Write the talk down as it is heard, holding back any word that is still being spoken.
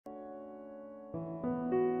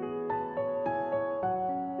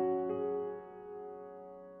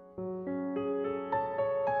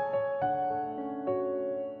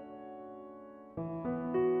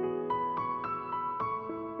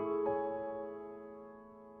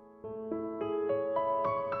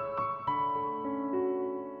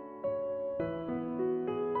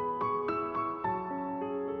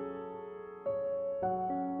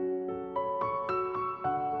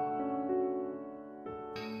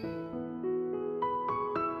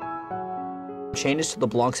changes to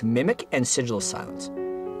LeBlanc's Mimic and Sigil of Silence.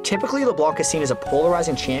 Typically, LeBlanc is seen as a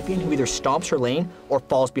polarizing champion who either stomps her lane or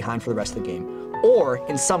falls behind for the rest of the game, or,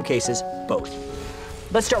 in some cases, both.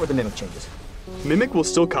 Let's start with the Mimic changes. Mimic will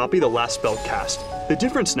still copy the last spell cast. The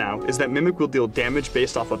difference now is that Mimic will deal damage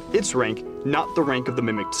based off of its rank, not the rank of the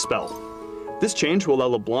mimicked spell. This change will allow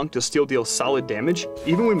LeBlanc to still deal solid damage,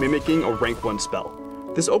 even when mimicking a rank 1 spell.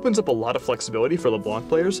 This opens up a lot of flexibility for LeBlanc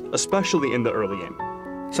players, especially in the early game.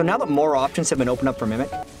 So now that more options have been opened up for Mimic,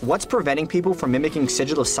 what's preventing people from mimicking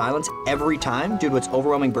Sigil of Silence every time due to its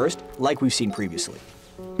overwhelming burst, like we've seen previously?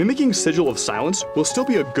 Mimicking Sigil of Silence will still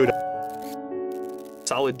be a good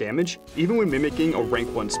solid damage, even when mimicking a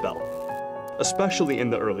rank 1 spell, especially in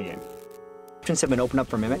the early game. Options have been opened up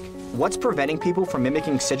for Mimic. What's preventing people from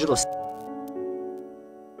mimicking Sigil of